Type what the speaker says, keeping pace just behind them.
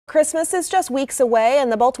Christmas is just weeks away,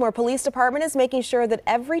 and the Baltimore Police Department is making sure that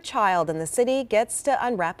every child in the city gets to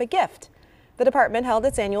unwrap a gift. The department held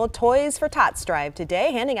its annual Toys for Tots drive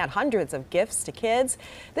today, handing out hundreds of gifts to kids.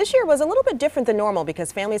 This year was a little bit different than normal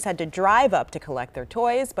because families had to drive up to collect their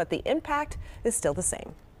toys, but the impact is still the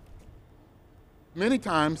same. Many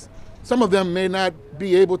times, some of them may not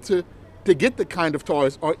be able to get the kind of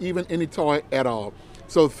toys or even any toy at all.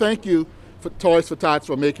 So thank you for Toys for Tots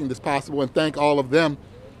for making this possible, and thank all of them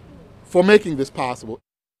for making this possible.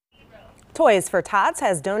 Toys for Tots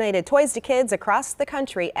has donated toys to kids across the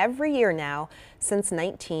country every year now since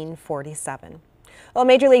 1947. Well,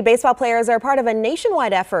 Major League Baseball players are part of a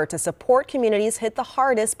nationwide effort to support communities hit the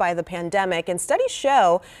hardest by the pandemic, and studies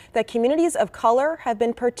show that communities of color have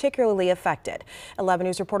been particularly affected. 11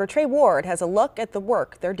 News reporter Trey Ward has a look at the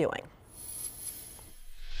work they're doing.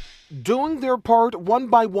 Doing their part one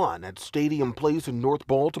by one at Stadium Place in North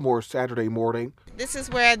Baltimore Saturday morning. This is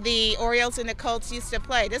where the Orioles and the Colts used to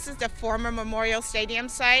play. This is the former Memorial Stadium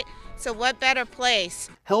site, so what better place?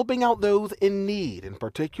 Helping out those in need, in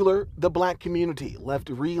particular the black community left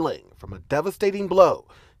reeling from a devastating blow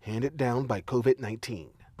handed down by COVID-19.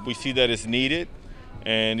 We see that it's needed,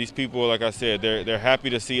 and these people, like I said, they're happy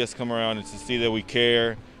to see us come around and to see that we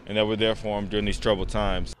care and that we're there for them during these troubled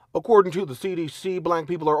times. According to the CDC, black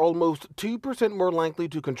people are almost 2% more likely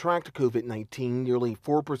to contract COVID-19, nearly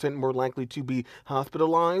 4% more likely to be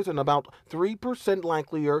hospitalized, and about 3%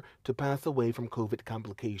 likelier to pass away from COVID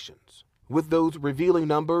complications. With those revealing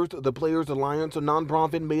numbers, the Players Alliance, a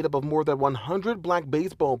nonprofit made up of more than 100 black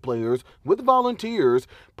baseball players with volunteers,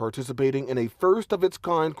 participating in a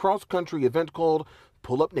first-of-its-kind cross-country event called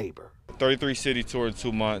Pull Up Neighbor. 33 city tour in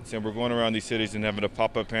 2 months, and we're going around these cities and having a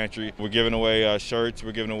pop-up pantry. We're giving away shirts,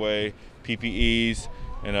 we're giving away PPEs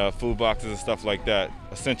and food boxes and stuff like that,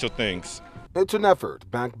 essential things. It's an effort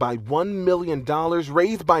backed by $1 million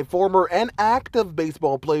raised by former and active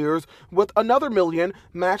baseball players, with another $1 million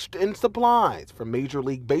matched in supplies from Major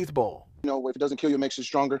League Baseball. You know, if it doesn't kill you, it makes you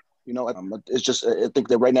stronger. You know, it's just, I think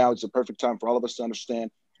that right now it's a perfect time for all of us to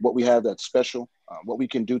understand what we have that's special, what we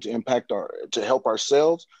can do to help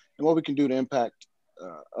ourselves, and what we can do to impact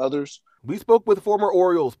others. We spoke with former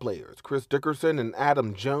Orioles players Chris Dickerson and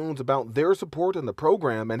Adam Jones about their support in the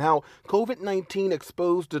program and how COVID-19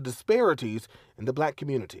 exposed the disparities in the black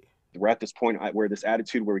community. We're at this point where this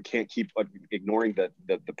attitude where we can't keep ignoring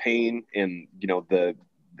the pain and, you know,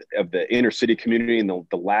 of the inner city community and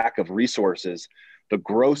the lack of resources, the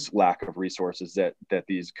gross lack of resources that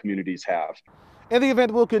these communities have. And the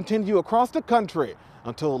event will continue across the country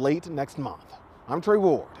until late next month. I'm Trey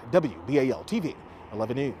Ward, WBAL-TV,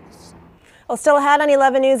 11 News. Well, still ahead on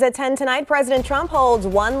 11 News at 10 tonight, President Trump holds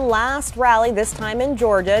one last rally, this time in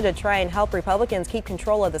Georgia, to try and help Republicans keep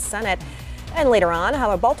control of the Senate. And later on,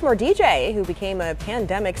 how a Baltimore DJ who became a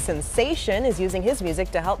pandemic sensation is using his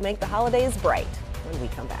music to help make the holidays bright when we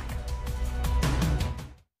come back.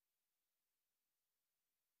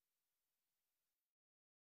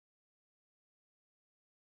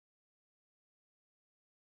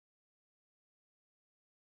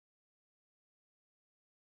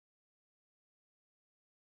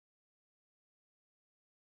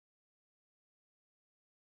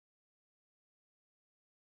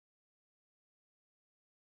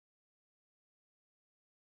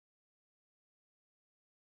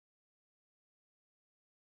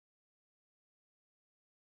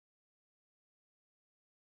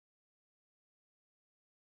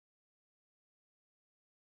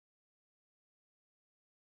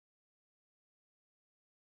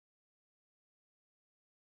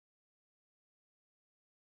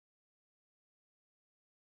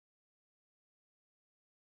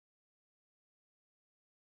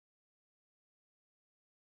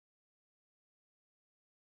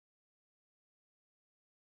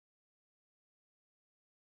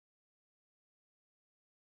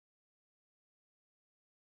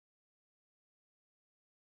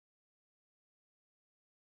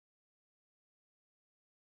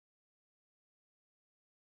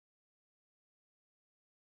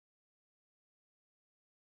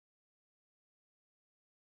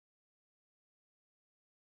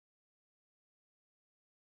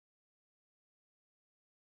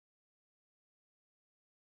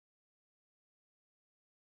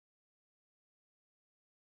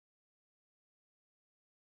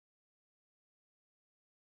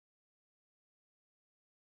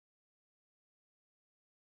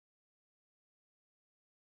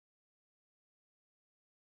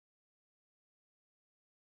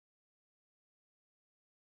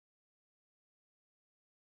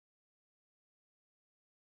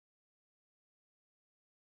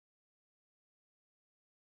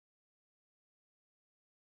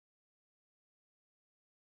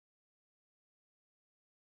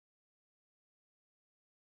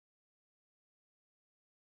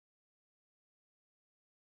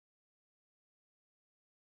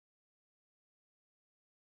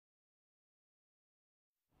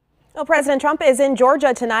 Well, President Trump is in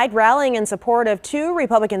Georgia tonight, rallying in support of 2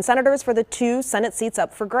 Republican senators for the 2 Senate seats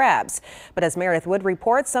up for grabs. But as Meredith Wood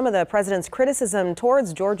reports, some of the president's criticism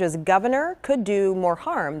towards Georgia's governor could do more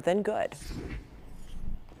harm than good.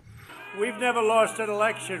 We've never lost an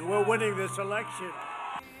election. We're winning this election.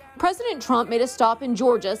 President Trump made a stop in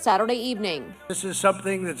Georgia Saturday evening. This is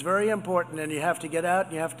something that's very important, and you have to get out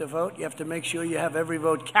and you have to vote. You have to make sure you have every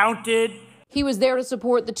vote counted. He was there to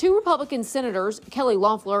support the 2 Republican senators, Kelly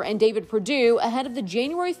Loeffler and David Perdue, ahead of the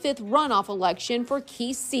January 5th runoff election for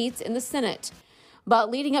key seats in the Senate.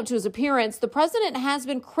 But leading up to his appearance, the president has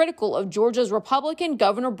been critical of Georgia's Republican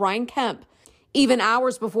Governor Brian Kemp, even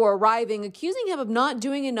hours before arriving, accusing him of not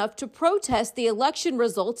doing enough to protest the election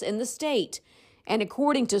results in the state. And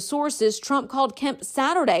according to sources, Trump called Kemp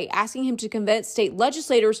Saturday, asking him to convince state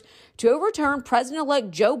legislators to overturn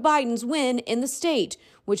President-elect Joe Biden's win in the state,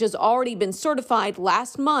 which has already been certified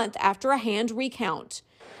last month after a hand recount.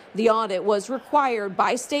 The audit was required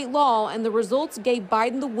by state law, and the results gave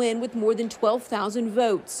Biden the win with more than 12,000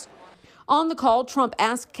 votes. On the call, Trump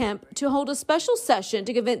asked Kemp to hold a special session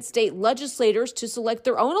to convince state legislators to select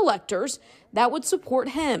their own electors that would support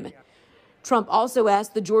him. Trump also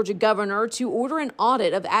asked the Georgia governor to order an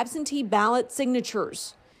audit of absentee ballot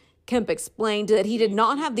signatures. Kemp explained that he did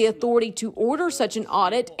not have the authority to order such an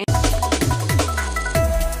audit.